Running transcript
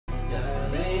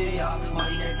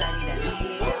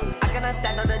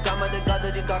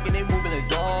outside they talking, they moving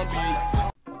like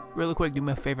zombies. Really quick, do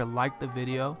me a favor, like the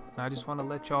video. And I just want to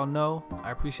let y'all know,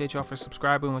 I appreciate y'all for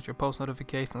subscribing with your post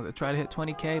notifications. I try to hit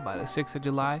 20K by the 6th of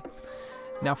July.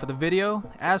 Now for the video,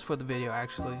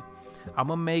 actually, I'm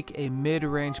gonna make a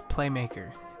mid-range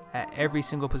playmaker at every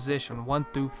single position, 1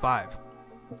 through 5.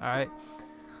 Alright,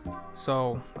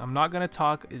 so I'm not gonna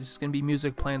talk, it's just gonna be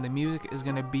music playing. The music is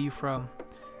gonna be from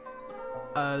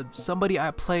somebody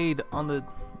I played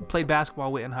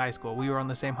basketball with in high school. We were on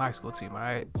the same high school team.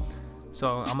 Alright,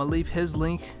 so I'm gonna leave his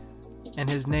link and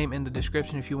his name in the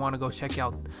description if you want to go check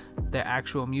out the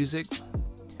actual music.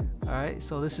 Alright,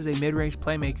 so this is a mid-range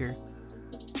playmaker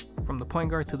from the point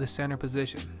guard to the center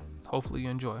position. Hopefully you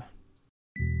enjoy.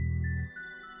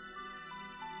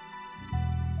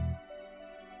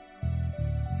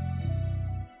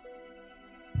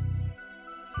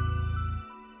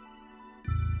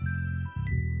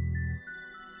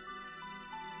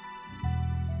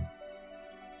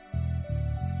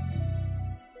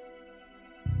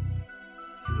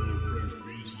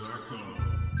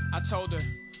 I told her,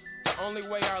 the only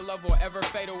way our love will ever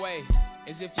fade away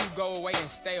is if you go away and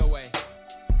stay away.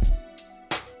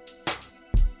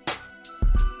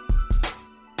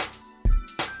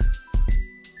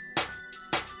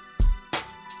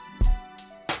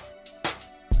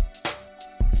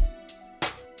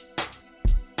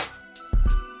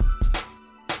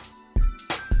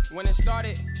 When it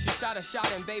started, she shot a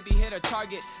shot and baby hit a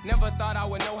target. Never thought I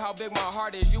would know how big my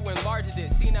heart is. You enlarged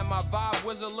it. Seen that my vibe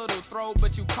was a little throw,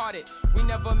 but you caught it. We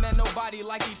never met nobody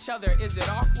like each other. Is it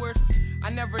awkward? I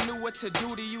never knew what to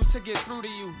do to you to get through to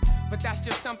you. But that's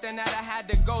just something that I had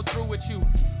to go through with you.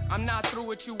 I'm not through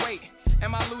with you, wait.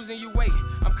 Am I losing you? Wait,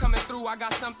 I'm coming through, I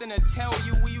got something to tell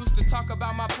you. We used to talk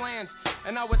about my plans,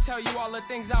 and I would tell you all the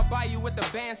things I'll buy you with the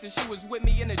band. Since you was with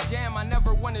me in the jam, I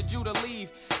never wanted you to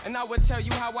leave. And I would tell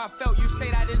you how I felt, you say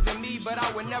that isn't me, but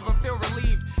I would never feel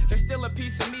relieved. There's still a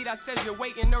piece of me that says you're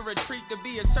waiting to retreat, to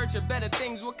be a search of better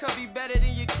things. What could be better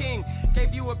than your king?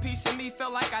 Gave you a piece of me,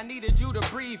 felt like I needed you to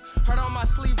breathe. Heart on my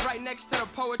sleeve right next to the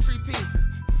poetry P.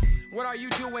 What are you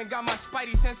doing? Got my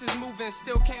spidey senses moving,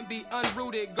 still can't be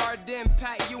unrooted. Garden,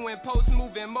 pat you in post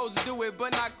moving, most do it,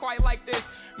 but not quite like this.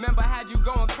 Remember, had you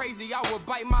going crazy, I would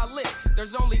bite my lip.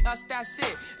 There's only us, that's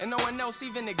it, and no one else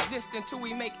even exists until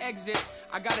we make exits.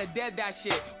 I gotta dead that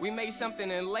shit. We made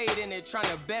something and laid in it, trying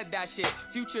to bed that shit.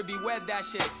 Future be wed that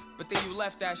shit, but then you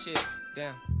left that shit.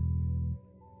 Damn.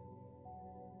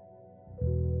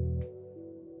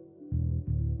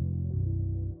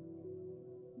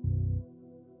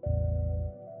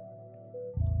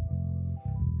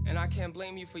 And I can't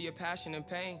blame you for your passion and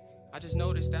pain. I just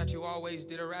noticed that you always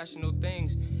did irrational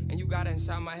things. And you got it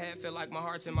inside my head, feel like my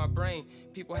heart's in my brain.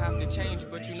 People have to change,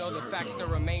 but you know the fact still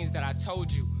remains that I told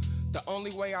you. The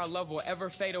only way our love will ever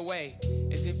fade away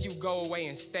is if you go away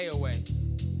and stay away.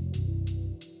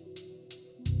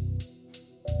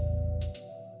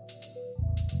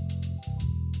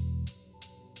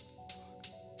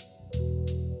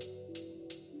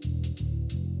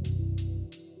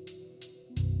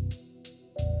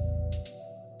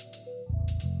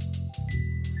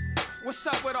 What's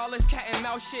up with all this cat and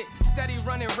mouse shit? Steady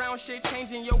running round shit,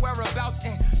 changing your whereabouts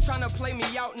and trying to play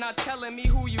me out, not telling me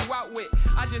who you out with.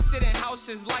 I just sit in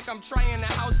houses like I'm trying to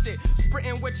house it.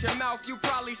 Sprinting with your mouth, you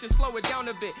probably should slow it down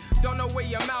a bit. Don't know where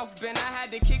your mouth been, I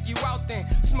had to kick you out then.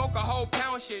 Smoke a whole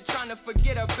pound shit, trying to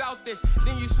forget about this.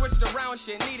 Then you switched around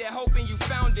shit, needed hope and you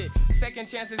found it. Second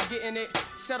chances getting it,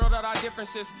 settled out our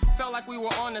differences. Felt like we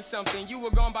were on to something, you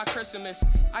were gone by Christmas.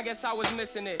 I guess I was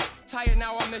missing it, tired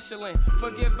now I'm Michelin.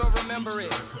 Forgive but remember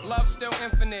it, love still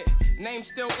infinite. Name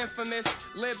still infamous,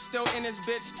 live still in this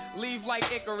bitch. Leave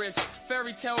like Icarus,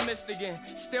 fairy tale missed again.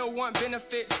 Still want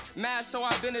benefits, mad so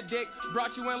I've been a dick.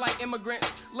 Brought you in like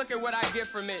immigrants, look at what I get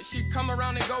from it. She come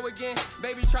around and go again,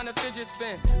 baby trying to fidget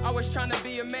spin. I was trying to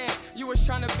be a man, you was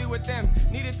trying to be with them.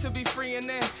 Needed to be free and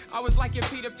then I was like your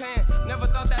Peter Pan. Never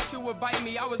thought that you would bite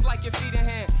me, I was like your feet in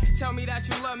hand. Tell me that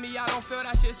you love me, I don't feel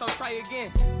that shit, so try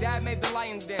again. Dad made the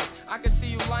lions den, I could see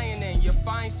you lying in. Your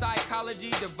fine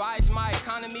psychology divides my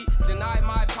economy. Denied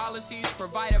my policies,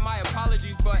 provided my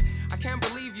apologies, but I can't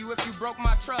believe you if you broke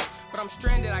my trust. But I'm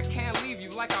stranded, I can't leave you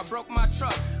like I broke my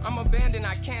truck. I'm abandoned,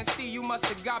 I can't see, you must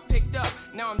have got picked up.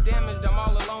 Now I'm damaged, I'm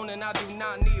all alone and I do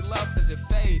not need love cause it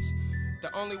fades.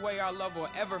 The only way our love will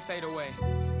ever fade away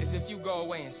is if you go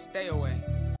away and stay away.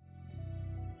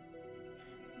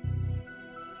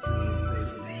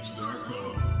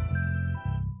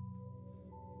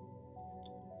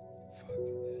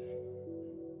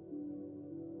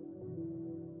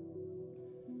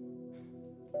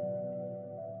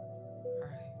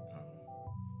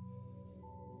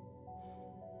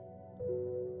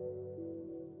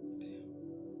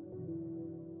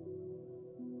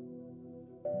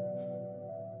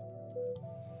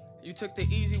 You took the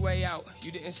easy way out.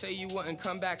 You didn't say you wouldn't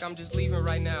come back. I'm just leaving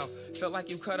right now. Felt like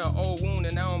you cut an old wound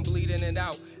and now I'm bleeding it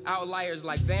out. Outliers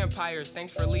like vampires,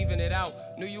 thanks for leaving it out.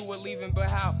 Knew you were leaving, but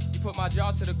how? You put my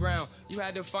jaw to the ground. You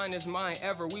had the finest mind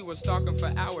ever. We were stalking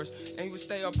for hours, and you would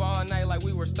stay up all night like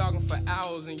we were stalking for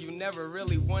hours. And you never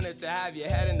really wanted to have your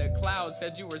head in the clouds.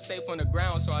 Said you were safe on the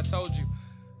ground, so I told you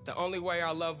the only way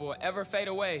our love will ever fade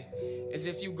away is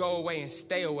if you go away and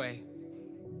stay away.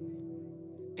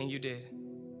 And you did.